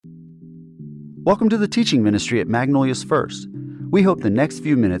Welcome to the teaching ministry at Magnolia's First. We hope the next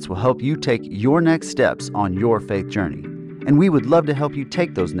few minutes will help you take your next steps on your faith journey. And we would love to help you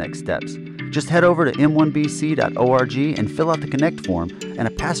take those next steps. Just head over to m1bc.org and fill out the Connect form, and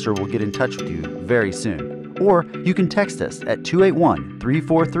a pastor will get in touch with you very soon. Or you can text us at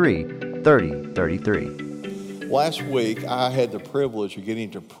 281-343-3033. Last week, I had the privilege of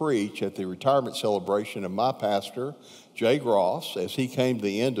getting to preach at the retirement celebration of my pastor, Jay Gross, as he came to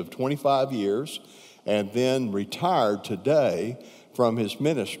the end of 25 years and then retired today from his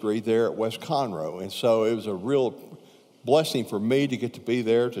ministry there at West Conroe. And so it was a real blessing for me to get to be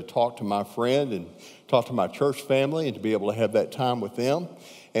there to talk to my friend and talk to my church family and to be able to have that time with them.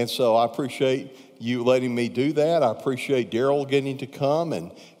 And so I appreciate you letting me do that. I appreciate Daryl getting to come,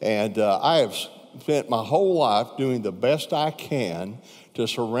 and I have spent my whole life doing the best I can to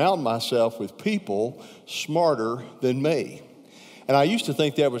surround myself with people smarter than me. And I used to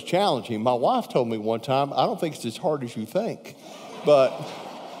think that was challenging. My wife told me one time, I don't think it's as hard as you think. But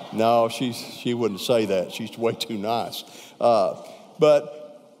no, she wouldn't say that. She's way too nice.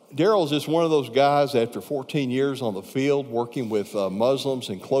 But Daryl's just one of those guys, after 14 years on the field working with Muslims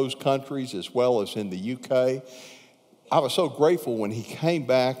in closed countries as well as in the UK. I was so grateful when he came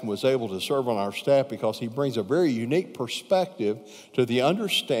back and was able to serve on our staff, because he brings a very unique perspective to the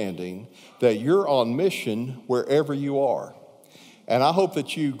understanding that you're on mission wherever you are. And I hope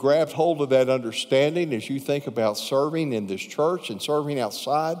that you grabbed hold of that understanding as you think about serving in this church and serving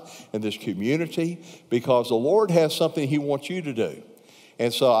outside in this community, because the Lord has something he wants you to do.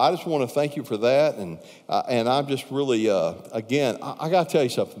 And so I just want to thank you for that. And I'm just really, again, I got to tell you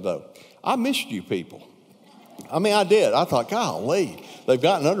something, though. I missed you people. I mean, I did. I thought, golly, they've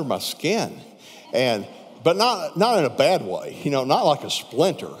gotten under my skin. But not in a bad way, not like a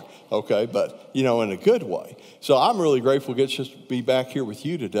splinter, okay, but, in a good way. So I'm really grateful to get to be back here with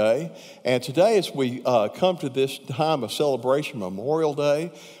you today. And today, as we come to this time of celebration, Memorial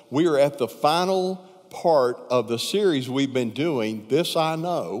Day, we are at the final part of the series we've been doing, This I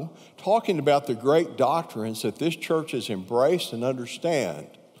Know, talking about the great doctrines that this church has embraced and understand.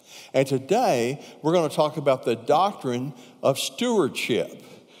 And today, we're going to talk about the doctrine of stewardship.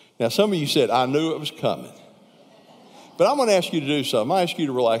 Now, some of you said, I knew it was coming. But I'm going to ask you to do something. I'm going to ask you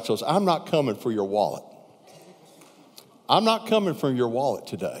to relax. I'm not coming for your wallet. I'm not coming for your wallet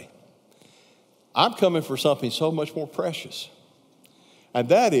today. I'm coming for something so much more precious. And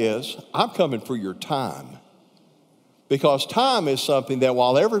that is, I'm coming for your time. Because time is something that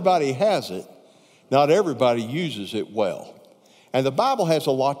while everybody has it, not everybody uses it well. And the Bible has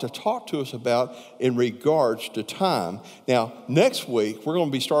a lot to talk to us about in regards to time. Now, next week, we're going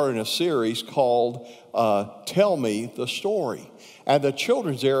to be starting a series called Tell Me the Story. And the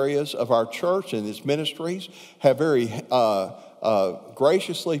children's areas of our church and its ministries have very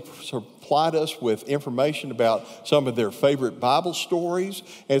graciously supplied us with information about some of their favorite Bible stories.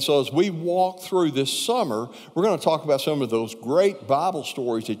 And so as we walk through this summer, we're going to talk about some of those great Bible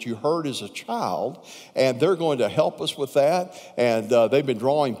stories that you heard as a child, and they're going to help us with that. And they've been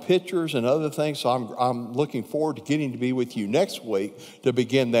drawing pictures and other things, so I'm looking forward to getting to be with you next week to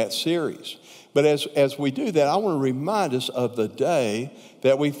begin that series. But as we do that, I want to remind us of the day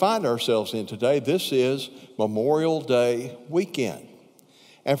that we find ourselves in today. This is Memorial Day weekend.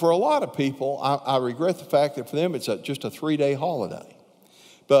 And for a lot of people, I regret the fact that for them it's just a 3-day holiday.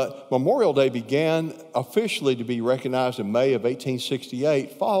 But Memorial Day began officially to be recognized in May of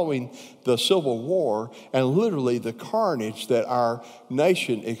 1868 following the Civil War and literally the carnage that our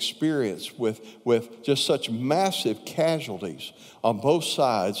nation experienced with just such massive casualties on both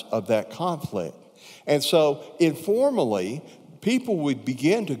sides of that conflict. And so informally, people would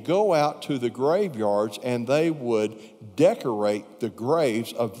begin to go out to the graveyards and they would decorate the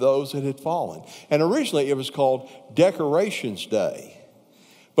graves of those that had fallen. And originally it was called Decorations Day.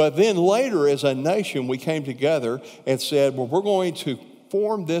 But then later as a nation we came together and said, well, we're going to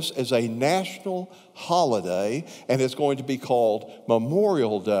form this as a national holiday, and it's going to be called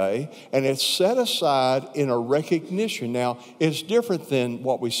Memorial Day, and it's set aside in a recognition. Now, it's different than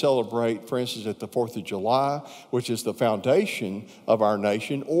what we celebrate, for instance, at the 4th of July, which is the foundation of our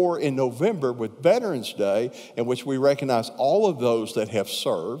nation, or in November with Veterans Day, in which we recognize all of those that have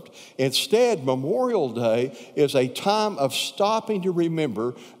served. Instead, Memorial Day is a time of stopping to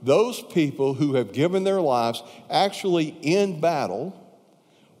remember those people who have given their lives actually in battle,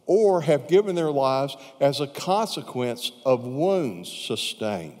 or have given their lives as a consequence of wounds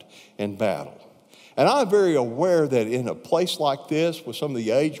sustained in battle. And I'm very aware that in a place like this, with some of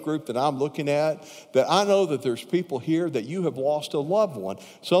the age group that I'm looking at, that I know that there's people here that you have lost a loved one.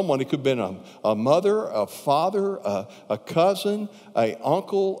 Someone, it could have been a mother, a father, a cousin, an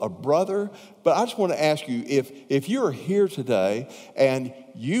uncle, a brother. But I just want to ask you, if you're here today and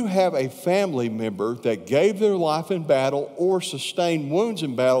you have a family member that gave their life in battle or sustained wounds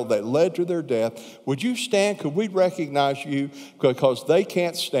in battle that led to their death, would you stand? Could we recognize you? Because they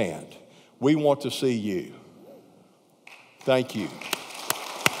can't stand. We want to see you. Thank you.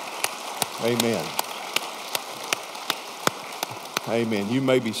 Amen. Amen. You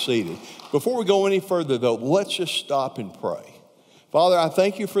may be seated. Before we go any further, though, let's just stop and pray. Father, I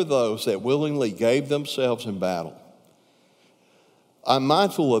thank you for those that willingly gave themselves in battle. I'm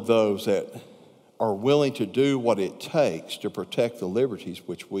mindful of those that are willing to do what it takes to protect the liberties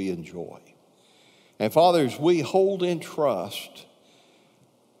which we enjoy. And Father, as we hold in trust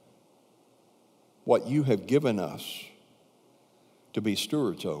what you have given us to be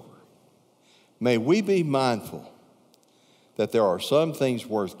stewards over, may we be mindful that there are some things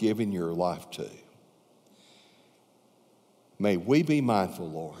worth giving your life to. May we be mindful,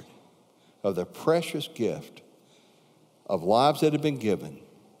 Lord, of the precious gift of lives that have been given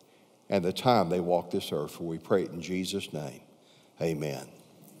and the time they walk this earth, for we pray it in Jesus' name. Amen.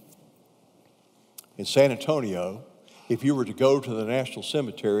 In San Antonio, if you were to go to the National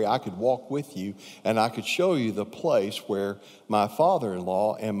Cemetery, I could walk with you and I could show you the place where my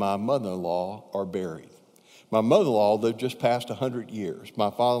father-in-law and my mother-in-law are buried. My mother-in-law lived just past 100 years.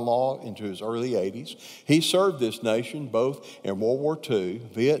 My father-in-law into his early 80s. He served this nation both in World War II,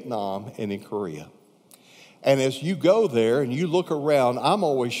 Vietnam, and in Korea. And as you go there and you look around, I'm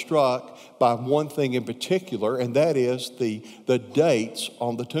always struck by one thing in particular, and that is the dates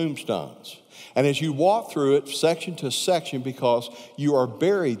on the tombstones. And as you walk through it section to section, because you are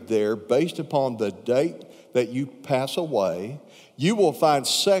buried there based upon the date that you pass away, you will find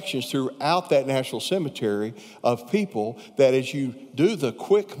sections throughout that national cemetery of people that as you do the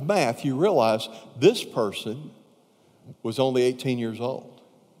quick math, you realize this person was only 18 years old.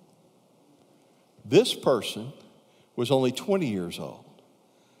 This person was only 20 years old.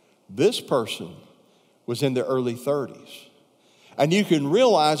 This person was in their early 30s. And you can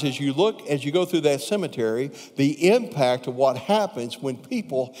realize as you go through that cemetery, the impact of what happens when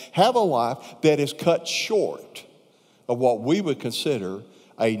people have a life that is cut short of what we would consider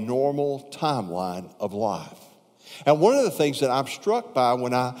a normal timeline of life. And one of the things that I'm struck by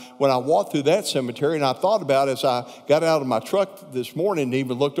when I walked through that cemetery, and I thought about as I got out of my truck this morning and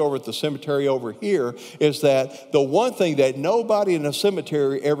even looked over at the cemetery over here, is that the one thing that nobody in a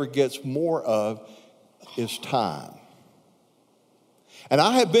cemetery ever gets more of is time. And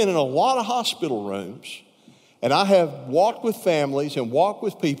I have been in a lot of hospital rooms, and I have walked with families and walked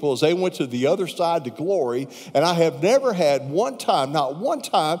with people as they went to the other side to glory, and I have never had one time, not one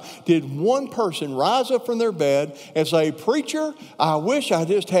time, did one person rise up from their bed and say, "Preacher, I wish I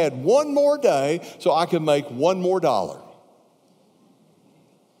just had one more day so I could make one more dollar."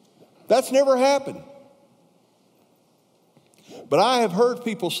 That's never happened. But I have heard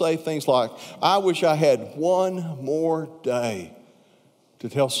people say things like, "I wish I had one more day to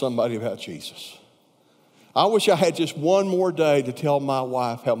tell somebody about Jesus. I wish I had just one more day to tell my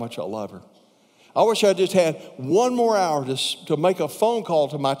wife how much I love her. I wish I just had one more hour to make a phone call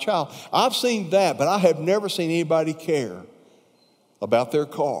to my child." I've seen that, but I have never seen anybody care about their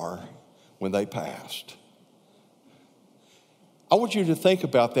car when they passed. I want you to think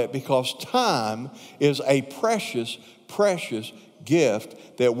about that, because time is a precious, precious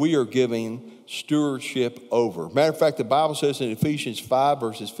gift that we are giving stewardship over. Matter of fact, the Bible says in Ephesians 5,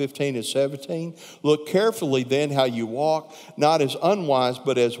 verses 15 and 17, "Look carefully then how you walk, not as unwise,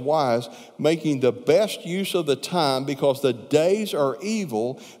 but as wise, making the best use of the time, because the days are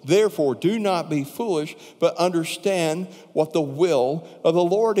evil. Therefore, do not be foolish, but understand what the will of the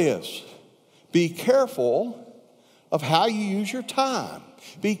Lord is." Be careful of how you use your time.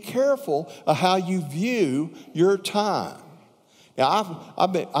 Be careful of how you view your time. Now,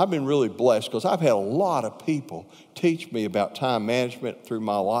 I've been really blessed because I've had a lot of people teach me about time management through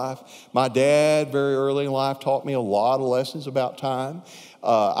my life. My dad, very early in life, taught me a lot of lessons about time.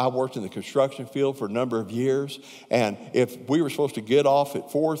 I worked in the construction field for a number of years, and if we were supposed to get off at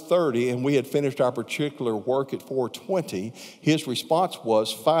 4:30 and we had finished our particular work at 4:20, his response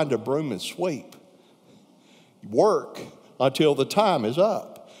was, "Find a broom and sweep. Work until the time is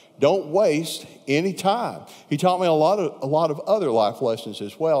up." Don't waste any time. He taught me a lot of other life lessons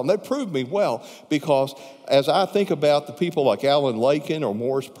as well. And they proved me well because as I think about the people like Alan Lakin or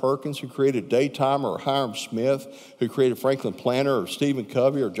Morris Perkins who created Daytimer, or Hiram Smith who created Franklin Planner, or Stephen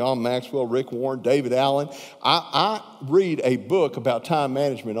Covey or John Maxwell, Rick Warren, David Allen, I read a book about time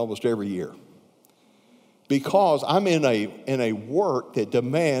management almost every year because I'm in a work that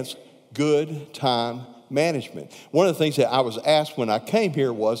demands good time management. One of the things that I was asked when I came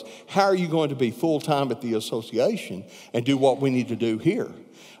here was, how are you going to be full-time at the association and do what we need to do here?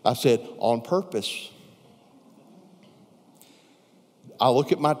 I said, on purpose. I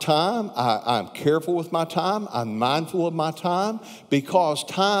look at my time. I'm careful with my time. I'm mindful of my time because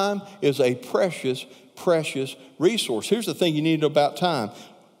time is a precious, precious resource. Here's the thing you need to know about time.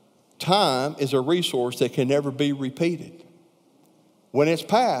 Time is a resource that can never be repeated. When it's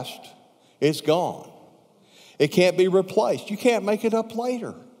past, it's gone. It can't be replaced. You can't make it up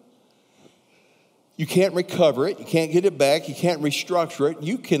later. You can't recover it. You can't get it back. You can't restructure it.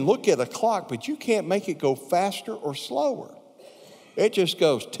 You can look at a clock, but you can't make it go faster or slower. It just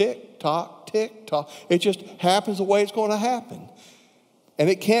goes tick, tock, tick, tock. It just happens the way it's going to happen. And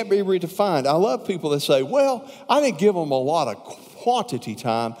it can't be redefined. I love people that say, well, I didn't give them a lot of quantity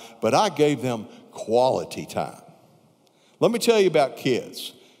time, but I gave them quality time. Let me tell you about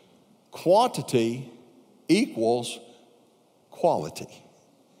kids. Quantity equals quality.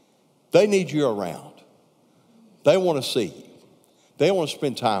 They need you around. They want to see you. They want to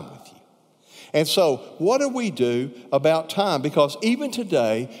spend time with you. And so what do we do about time? Because even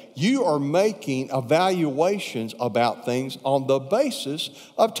today, you are making evaluations about things on the basis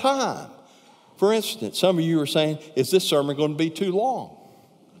of time. For instance, some of you are saying, is this sermon going to be too long?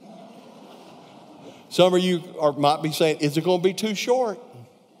 Some of you might be saying, is it going to be too short?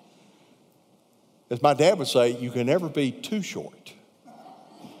 As my dad would say, you can never be too short.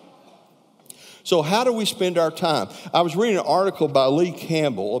 So how do we spend our time? I was reading an article by Lee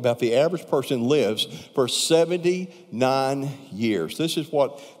Campbell about the average person lives for 79 years. This is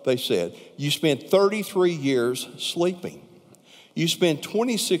what they said. You spend 33 years sleeping. You spend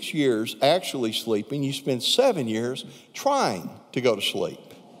 26 years actually sleeping. You spend 7 years trying to go to sleep.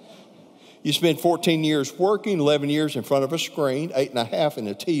 You spend 14 years working, 11 years in front of a screen, 8.5 in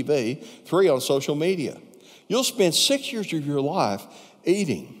a TV, 3 on social media. You'll spend 6 years of your life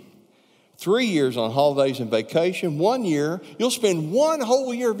eating, 3 years on holidays and vacation, 1 year. You'll spend 1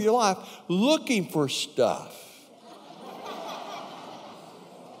 whole year of your life looking for stuff.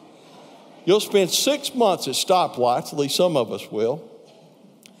 You'll spend 6 months at stoplights, at least some of us will.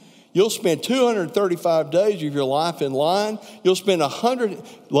 You'll spend 235 days of your life in line. You'll spend 100,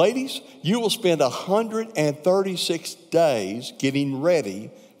 ladies, you will spend 136 days getting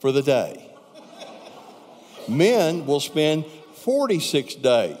ready for the day. Men will spend 46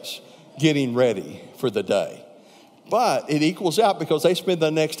 days getting ready for the day. But it equals out because they spend the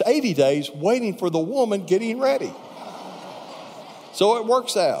next 80 days waiting for the woman getting ready. So it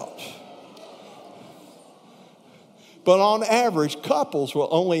works out. But on average, couples will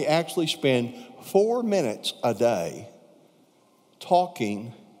only actually spend 4 minutes a day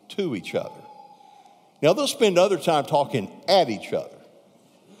talking to each other. Now, they'll spend other time talking at each other.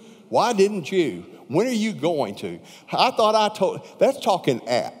 Why didn't you? When are you going to? I thought I told, that's talking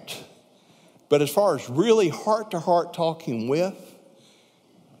at. But as far as really heart-to-heart talking with,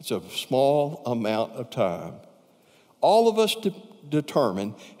 it's a small amount of time. All of us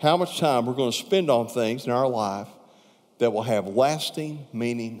determine how much time we're going to spend on things in our life that will have lasting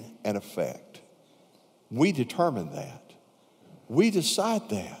meaning and effect. We determine that. We decide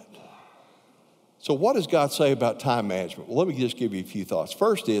that. So what does God say about time management? Well, let me just give you a few thoughts.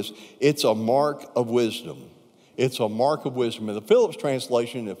 First is, it's a mark of wisdom. It's a mark of wisdom. In the Phillips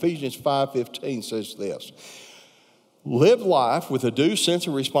translation, Ephesians 5:15 says this, live life with a due sense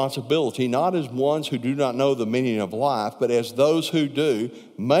of responsibility, not as ones who do not know the meaning of life, but as those who do.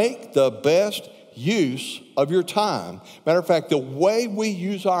 Make the best use of your time. Matter of fact, the way we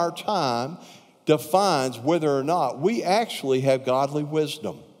use our time defines whether or not we actually have godly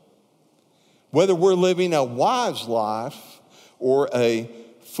wisdom. Whether we're living a wise life or a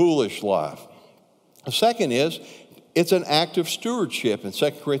foolish life. The second is, it's an act of stewardship. In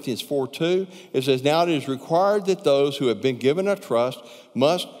 2 Corinthians 4:2, it says, now it is required that those who have been given a trust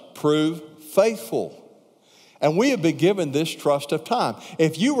must prove faithful. And we have been given this trust of time.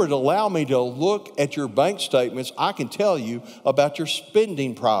 If you were to allow me to look at your bank statements, I can tell you about your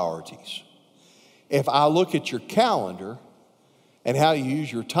spending priorities. If I look at your calendar and how you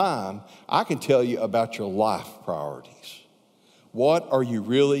use your time, I can tell you about your life priorities. What are you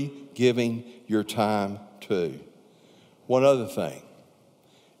really giving your time to? One other thing.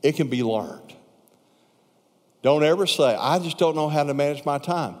 It can be learned. Don't ever say, I just don't know how to manage my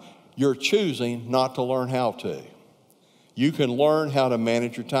time. You're choosing not to learn how to. You can learn how to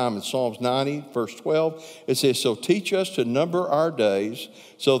manage your time. In Psalms 90, verse 12, it says, so teach us to number our days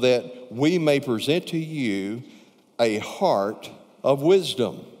so that we may present to you a heart of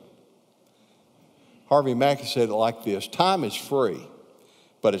wisdom. Harvey Mackey said it like this, time is free,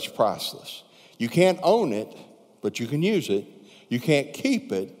 but it's priceless. You can't own it, but you can use it. You can't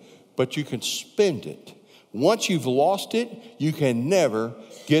keep it, but you can spend it. Once you've lost it, you can never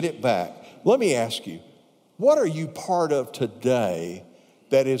get it back. Let me ask you, what are you part of today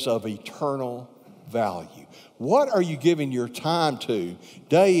that is of eternal value? What are you giving your time to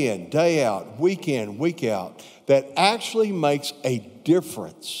day in, day out, week in, week out, that actually makes a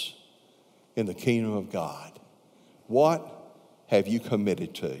difference in the kingdom of God? What have you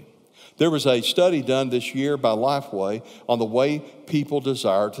committed to? There was a study done this year by Lifeway on the way people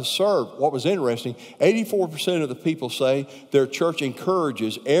desire to serve. What was interesting, 84% of the people say their church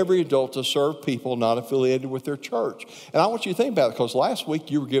encourages every adult to serve people not affiliated with their church. And I want you to think about it, because last week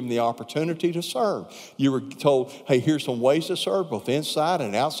you were given the opportunity to serve. You were told, hey, here's some ways to serve, both inside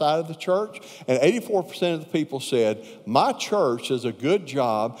and outside of the church. And 84% of the people said, my church does a good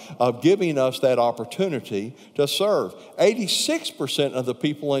job of giving us that opportunity to serve. 86% of the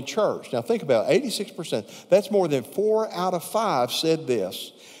people in church, now think about it, 86%, that's more than 4 out of 5 said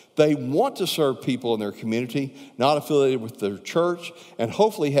this. They want to serve people in their community, not affiliated with their church, and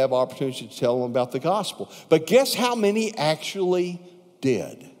hopefully have opportunity to tell them about the gospel. But guess how many actually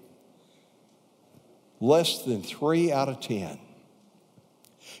did? Less than 3 out of 10.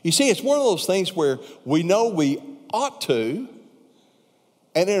 You see, it's one of those things where we know we ought to,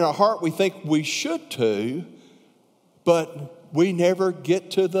 and in our heart we think we should to, but we never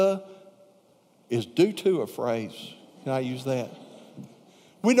get to the, is due to a phrase? Can I use that?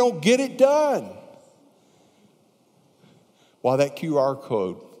 We don't get it done. Why, that QR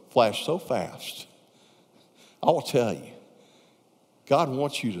code flashed so fast. I will tell you, God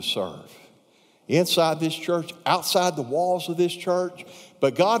wants you to serve. Inside this church, outside the walls of this church,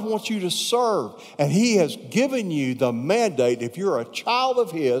 but God wants you to serve, and He has given you the mandate. If you're a child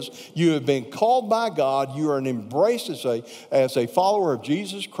of His, you have been called by God, you are embraced as a follower of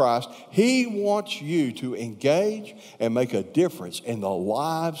Jesus Christ. He wants you to engage and make a difference in the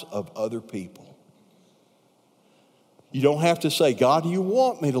lives of other people. You don't have to say, God, do you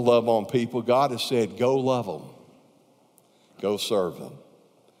want me to love on people? God has said, go love them. Go serve them.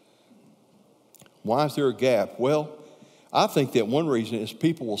 Why is there a gap? Well, I think that one reason is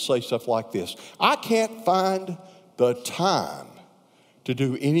people will say stuff like this. I can't find the time to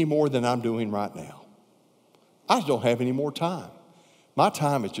do any more than I'm doing right now. I just don't have any more time. My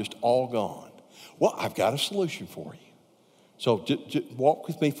time is just all gone. Well, I've got a solution for you. So just walk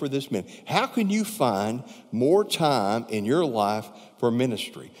with me for this minute. How can you find more time in your life for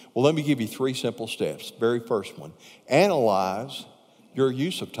ministry? Well, let me give you 3 simple steps. Very first one, analyze your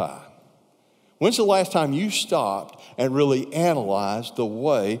use of time. When's the last time you stopped and really analyzed the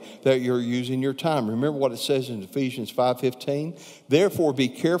way that you're using your time? Remember what it says in Ephesians 5:15? Therefore, be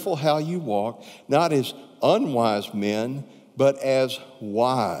careful how you walk, not as unwise men, but as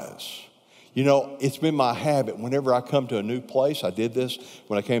wise. You know, it's been my habit whenever I come to a new place. I did this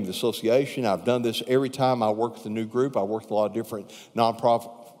when I came to the association. I've done this every time I work with a new group. I work with a lot of different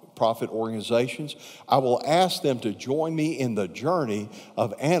nonprofit organizations. I will ask them to join me in the journey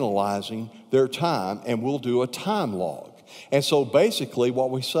of analyzing their time, and we'll do a time log. And so basically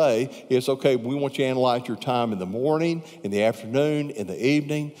what we say is, okay, we want you to analyze your time in the morning, in the afternoon, in the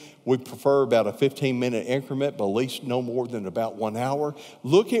evening. We prefer about a 15-minute increment, but at least no more than about 1 hour.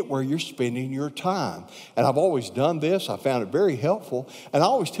 Look at where you're spending your time. And I've always done this. I found it very helpful. And I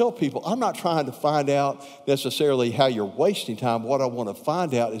always tell people, I'm not trying to find out necessarily how you're wasting time. What I want to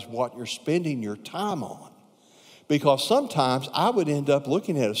find out is what you're spending your time on. Because sometimes I would end up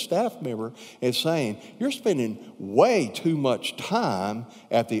looking at a staff member and saying, you're spending way too much time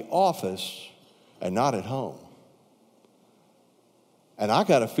at the office and not at home. And I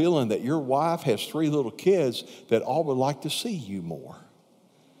got a feeling that your wife has 3 little kids that all would like to see you more.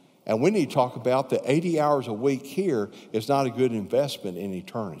 And we need to talk about that 80 hours a week here is not a good investment in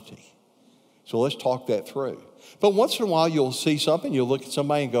eternity. So let's talk that through. But once in a while, you'll see something, you'll look at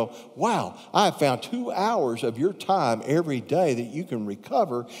somebody and go, wow, I have found 2 hours of your time every day that you can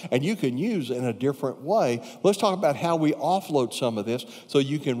recover and you can use in a different way. Let's talk about how we offload some of this so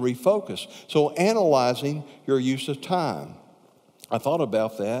you can refocus. So analyzing your use of time. I thought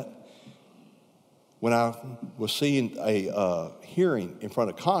about that. when I was seeing a hearing in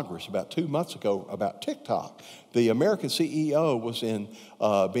front of Congress about 2 months ago about TikTok. The American CEO was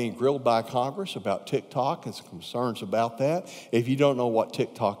being grilled by Congress about TikTok and some concerns about that. If you don't know what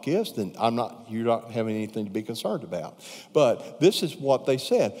TikTok is, then you're not having anything to be concerned about. But this is what they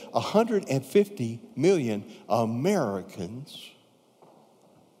said. 150 million Americans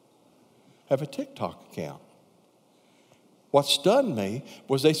have a TikTok account. What stunned me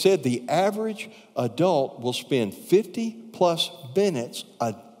was they said the average adult will spend 50 plus minutes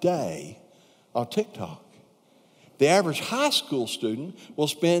a day on TikTok. The average high school student will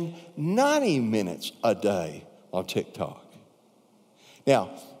spend 90 minutes a day on TikTok.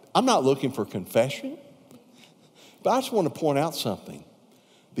 Now, I'm not looking for confession, but I just want to point out something.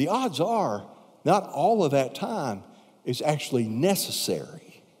 The odds are not all of that time is actually necessary.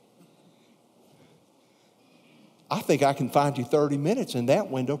 I think I can find you 30 minutes in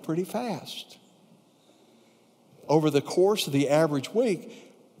that window pretty fast. Over the course of the average week,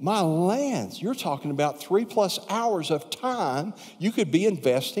 my lands, you're talking about 3+ hours of time you could be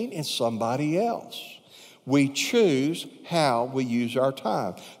investing in somebody else. We choose how we use our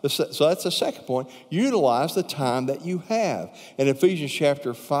time. So that's the second point. Utilize the time that you have. In Ephesians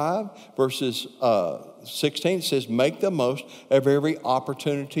chapter 5, verses 16, it says, make the most of every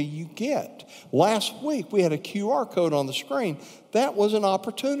opportunity you get. Last week, we had a QR code on the screen. That was an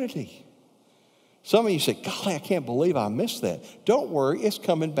opportunity. Some of you say, golly, I can't believe I missed that. Don't worry, it's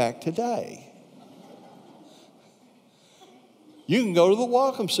coming back today. You can go to the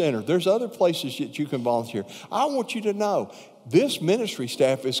Welcome Center. There's other places that you can volunteer. I want you to know, this ministry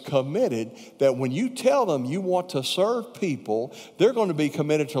staff is committed that when you tell them you want to serve people, they're going to be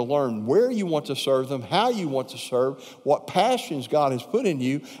committed to learn where you want to serve them, how you want to serve, what passions God has put in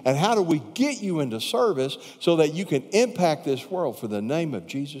you, and how do we get you into service so that you can impact this world for the name of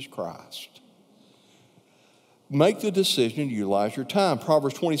Jesus Christ. Make the decision to utilize your time.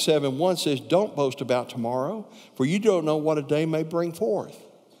 Proverbs 27:1 says, don't boast about tomorrow, for you don't know what a day may bring forth.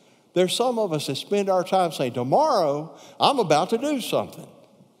 There's some of us that spend our time saying, tomorrow, I'm about to do something.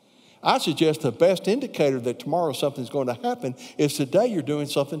 I suggest the best indicator that tomorrow something's going to happen is today you're doing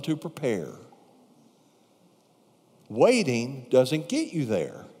something to prepare. Waiting doesn't get you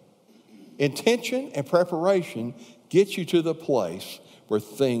there. Intention and preparation gets you to the place where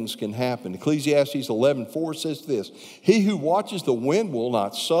things can happen. Ecclesiastes 11:4 says this, he who watches the wind will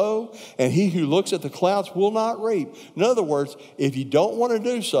not sow, and he who looks at the clouds will not reap. In other words, if you don't want to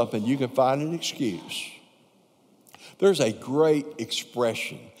do something, you can find an excuse. There's a great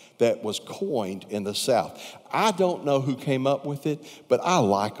expression that was coined in the South. I don't know who came up with it, but I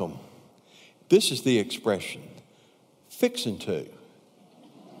like them. This is the expression, fixin' to.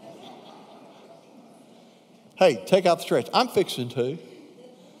 Hey, take out the trash. I'm fixing to.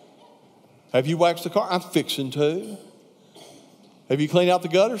 Have you waxed the car? I'm fixing to. Have you cleaned out the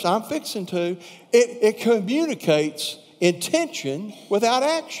gutters? I'm fixing to. It communicates intention without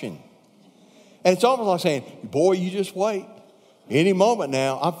action. And it's almost like saying, boy, you just wait. Any moment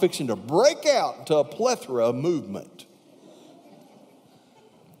now, I'm fixing to break out into a plethora of movement.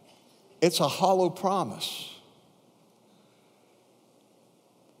 It's a hollow promise.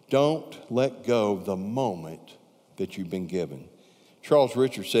 Don't let go of the moment that you've been given. Charles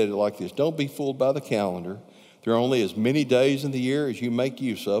Richards said it like this, don't be fooled by the calendar. There are only as many days in the year as you make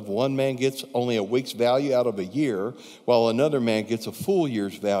use of. One man gets only a week's value out of a year, while another man gets a full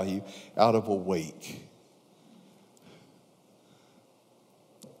year's value out of a week.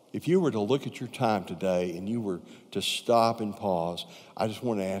 If you were to look at your time today and you were to stop and pause, I just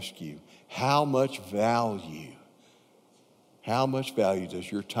want to ask you, how much value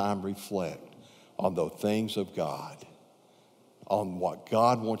does your time reflect on the things of God, on what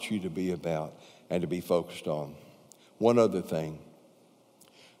God wants you to be about and to be focused on? One other thing,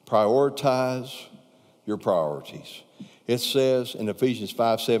 prioritize your priorities. It says in Ephesians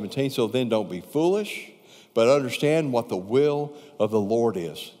 5:17, so then don't be foolish, but understand what the will of the Lord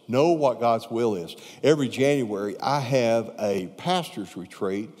is. Know what God's will is. Every January, I have a pastor's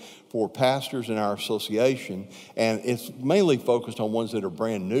retreat for pastors in our association, and it's mainly focused on ones that are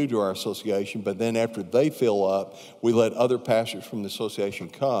brand new to our association, but then after they fill up, we let other pastors from the association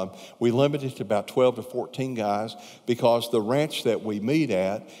come. We limit it to about 12 to 14 guys because the ranch that we meet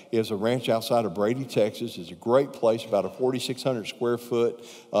at is a ranch outside of Brady, Texas. It's a great place, about a 4,600 square foot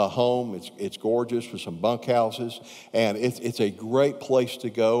home. It's gorgeous with some bunkhouses, and it's a great place to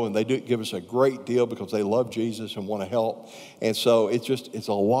go, and they do give us a great deal because they love Jesus and want to help. And so it's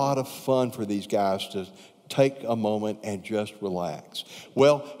a lot of fun for these guys take a moment and just relax?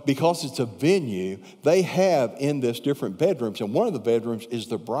 Well, because it's a venue, they have in this different bedrooms, and one of the bedrooms is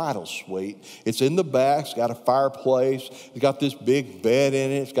the bridal suite. It's in the back, it's got a fireplace, it's got this big bed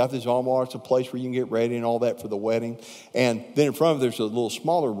in it, it's got this armoire, it's a place where you can get ready and all that for the wedding. And then in front of it, there's a little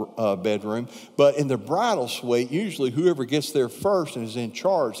smaller bedroom, but in the bridal suite, usually whoever gets there first and is in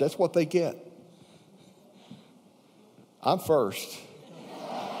charge, that's what they get. I'm first,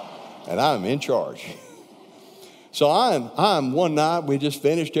 and I'm in charge. So I'm one night, we just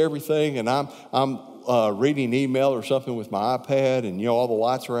finished everything, and I'm reading email or something with my iPad, and all the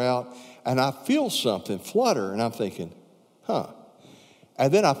lights are out, and I feel something flutter, and I'm thinking,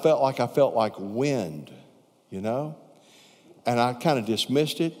 and then I felt like wind, and I kind of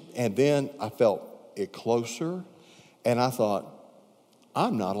dismissed it, and then I felt it closer, and I thought,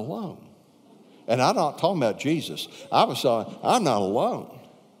 I'm not alone. And I'm not talking about Jesus. I was saying, I'm not alone.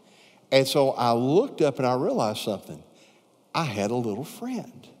 And so I looked up and I realized something. I had a little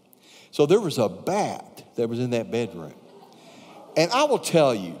friend. So there was a bat that was in that bedroom. And I will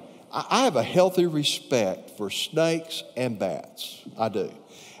tell you, I have a healthy respect for snakes and bats. I do.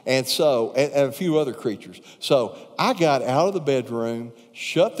 And so, and a few other creatures. So I got out of the bedroom,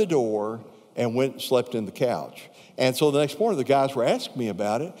 shut the door, and went and slept in the couch. And so the next morning, the guys were asking me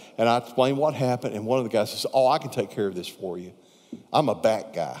about it, and I explained what happened, and one of the guys says, I can take care of this for you. I'm a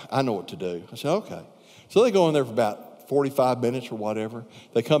bat guy. I know what to do. I said, okay. So they go in there for about 45 minutes or whatever.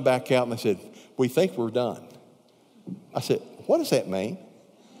 They come back out, and they said, we think we're done. I said, what does that mean?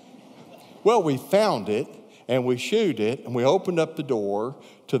 Well, we found it, and we shooed it, and we opened up the door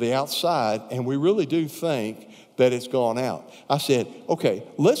to the outside, and we really do think that it's gone out. I said, okay,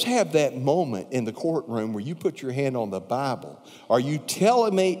 let's have that moment in the courtroom where you put your hand on the Bible. Are you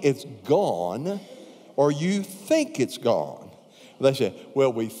telling me it's gone, or you think it's gone? They said,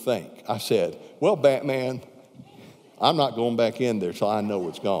 well, we think. I said, well, Batman, I'm not going back in there till I know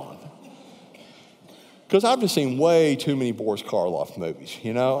it's gone. Because I've just seen way too many Boris Karloff movies,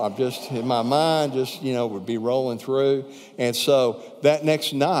 I'm just, in my mind, would be rolling through. And so that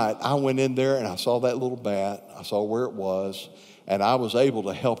next night, I went in there and I saw that little bat. I saw where it was. And I was able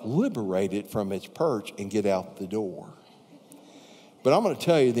to help liberate it from its perch and get out the door. But I'm going to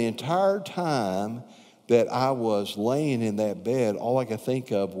tell you, the entire time that I was laying in that bed, all I could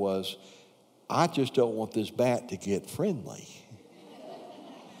think of was, I just don't want this bat to get friendly.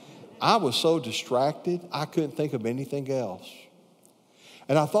 I was so distracted, I couldn't think of anything else.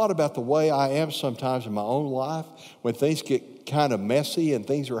 And I thought about the way I am sometimes in my own life when things get kind of messy and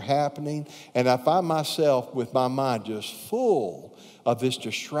things are happening, and I find myself with my mind just full of this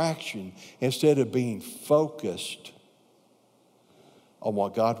distraction instead of being focused on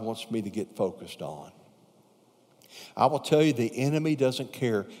what God wants me to get focused on. I will tell you, the enemy doesn't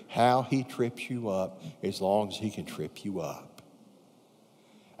care how he trips you up as long as he can trip you up.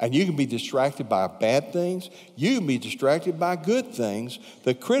 And you can be distracted by bad things. You can be distracted by good things.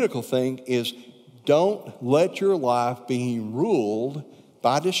 The critical thing is, don't let your life be ruled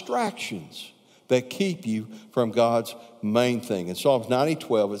by distractions that keep you from God's main thing. In Psalms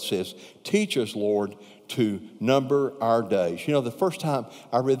 90:12, it says, teach us, Lord, to number our days. The first time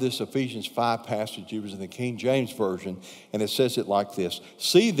I read this Ephesians 5 passage, it was in the King James Version, and it says it like this.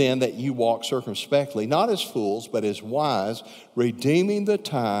 See then that you walk circumspectly, not as fools, but as wise, redeeming the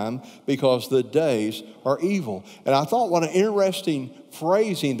time because the days are evil. And I thought what an interesting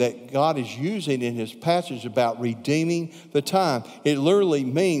phrasing that God is using in his passage about redeeming the time. It literally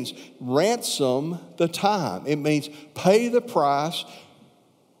means ransom the time. It means pay the price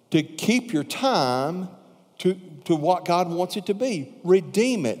to keep your time to what God wants it to be.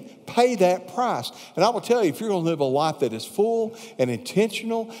 Redeem it. Pay that price. And I will tell you, if you're going to live a life that is full and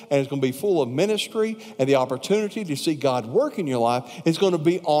intentional and it's going to be full of ministry and the opportunity to see God work in your life, it's going to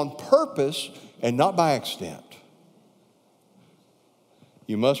be on purpose and not by accident.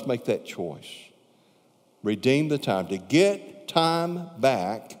 You must make that choice. Redeem the time. To get time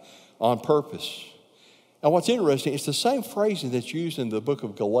back on purpose. And what's interesting, it's the same phrasing that's used in the book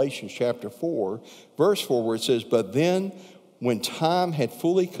of Galatians chapter 4, verse 4, where it says, but then when time had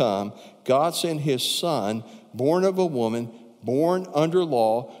fully come, God sent his son, born of a woman, born under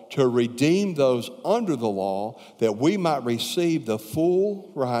law, to redeem those under the law, that we might receive the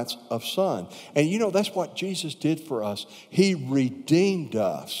full rights of son. And that's what Jesus did for us. He redeemed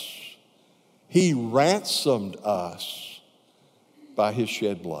us. He ransomed us by his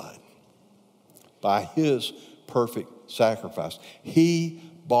shed blood. By his perfect sacrifice. He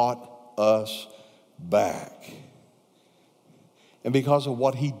bought us back. And because of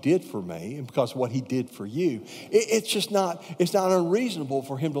what he did for me, and because of what he did for you, it's not unreasonable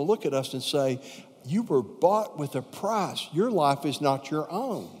for him to look at us and say, You were bought with a price. Your life is not your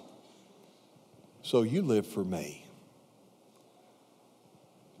own. So you live for me.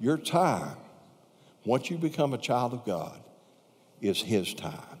 Your time, once you become a child of God, is his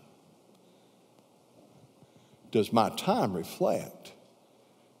time. Does my time reflect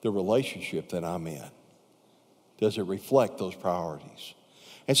the relationship that I'm in? Does it reflect those priorities?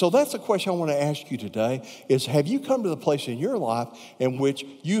 And so that's the question I want to ask you today is, have you come to the place in your life in which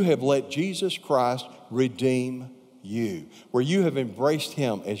you have let Jesus Christ redeem you, where you have embraced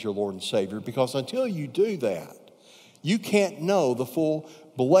him as your Lord and Savior? Because until you do that, you can't know the full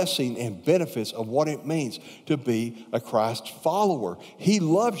blessing and benefits of what it means to be a Christ follower. He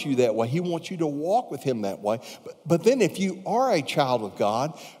loves you that way. He wants you to walk with him that way. But then if you are a child of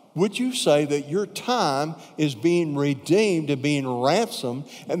God, would you say that your time is being redeemed and being ransomed,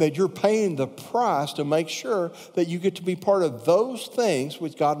 and that you're paying the price to make sure that you get to be part of those things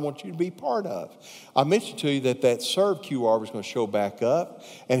which God wants you to be part of? I mentioned to you that serve QR was going to show back up,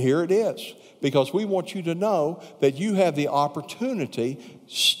 and here it is. Because we want you to know that you have the opportunity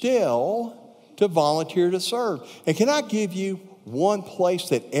still to volunteer to serve. And can I give you one place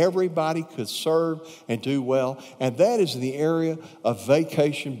that everybody could serve and do well? And that is in the area of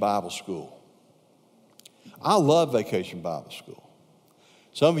Vacation Bible School. I love Vacation Bible School.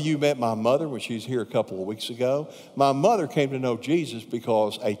 Some of you met my mother when she was here a couple of weeks ago. My mother came to know Jesus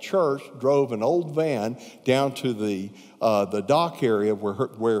because a church drove an old van down to the dock area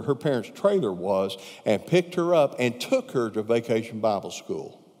where her parents' trailer was and picked her up and took her to Vacation Bible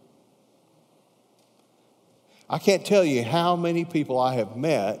School. I can't tell you how many people I have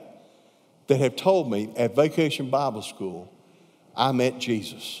met that have told me at Vacation Bible School, I met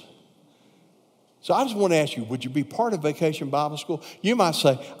Jesus. So I just want to ask you, would you be part of Vacation Bible School? You might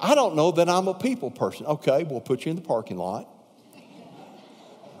say, I don't know that I'm a people person. Okay, we'll put you in the parking lot.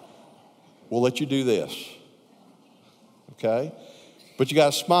 We'll let you do this. Okay? But you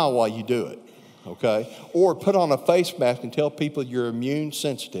got to smile while you do it. Okay? Or put on a face mask and tell people you're immune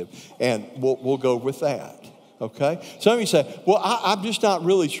sensitive. And we'll go with that. Okay? Some of you say, well, I'm just not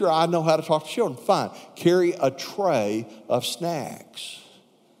really sure I know how to talk to children. Fine. Carry a tray of snacks.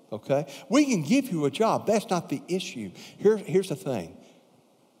 Okay? We can give you a job. That's not the issue. Here's the thing.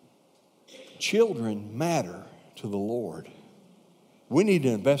 Children matter to the Lord. We need to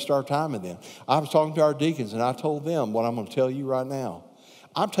invest our time in them. I was talking to our deacons, and I told them what I'm going to tell you right now.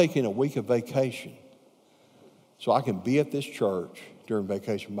 I'm taking a week of vacation so I can be at this church during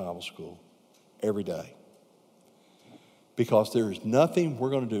Vacation Bible School every day. Because there is nothing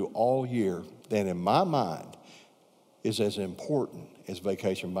we're going to do all year that, in my mind, is as important as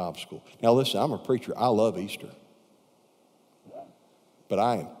Vacation Bible School. Now listen, I'm a preacher. I love Easter. But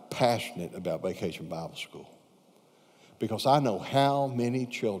I am passionate about Vacation Bible School. Because I know how many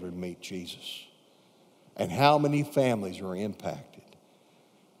children meet Jesus. And how many families are impacted.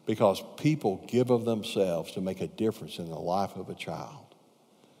 Because people give of themselves to make a difference in the life of a child.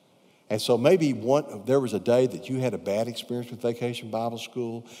 And so maybe there was a day that you had a bad experience with Vacation Bible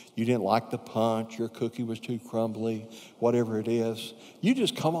School. You didn't like the punch. Your cookie was too crumbly, whatever it is. You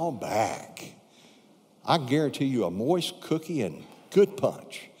just come on back. I guarantee you a moist cookie and good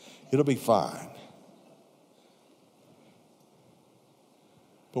punch. It'll be fine.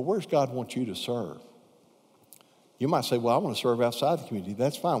 But where's God want you to serve? You might say, well, I want to serve outside the community.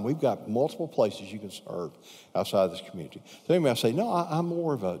 That's fine. We've got multiple places you can serve outside this community. Some of you might say, no, I'm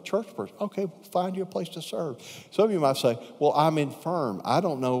more of a church person. Okay, we'll find you a place to serve. Some of you might say, well, I'm infirm. I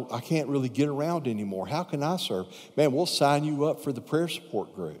don't know. I can't really get around anymore. How can I serve? Man, we'll sign you up for the prayer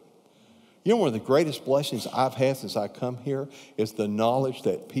support group. You know, one of the greatest blessings I've had since I come here is the knowledge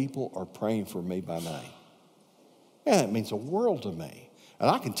that people are praying for me by name. Man, it means the world to me. And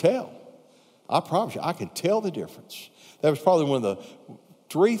I can tell. I promise you, I can tell the difference. That was probably one of the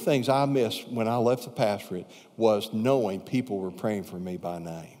 3 things I missed when I left the pastorate was knowing people were praying for me by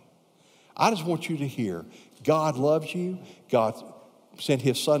name. I just want you to hear, God loves you, God sent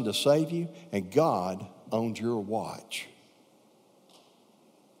his son to save you, and God owns your watch.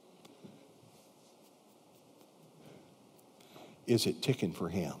 Is it ticking for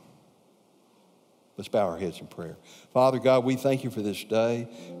him? Let's bow our heads in prayer. Father God, we thank you for this day.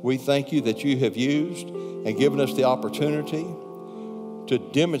 We thank you that you have used and given us the opportunity to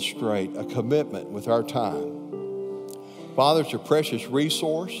demonstrate a commitment with our time. Father, it's a precious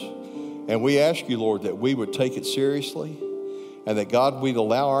resource, and we ask you, Lord, that we would take it seriously and that, God, we'd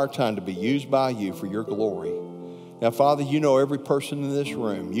allow our time to be used by you for your glory. Now, Father, you know every person in this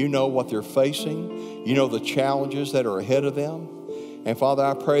room. You know what they're facing. You know the challenges that are ahead of them. And Father,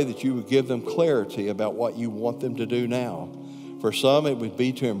 I pray that you would give them clarity about what you want them to do now. For some, it would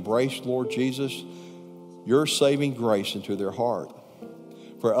be to embrace, Lord Jesus, your saving grace into their heart.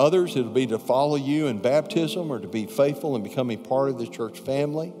 For others, it would be to follow you in baptism or to be faithful in becoming part of the church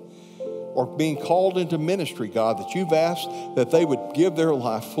family or being called into ministry, God, that you've asked that they would give their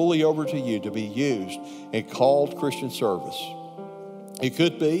life fully over to you to be used in called Christian service. It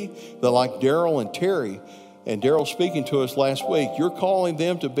could be that like Daryl and Terry, and Daryl speaking to us last week, you're calling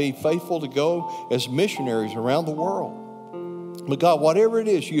them to be faithful to go as missionaries around the world. But God, whatever it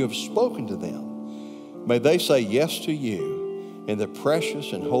is you have spoken to them, may they say yes to you in the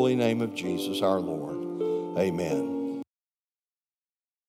precious and holy name of Jesus our Lord. Amen.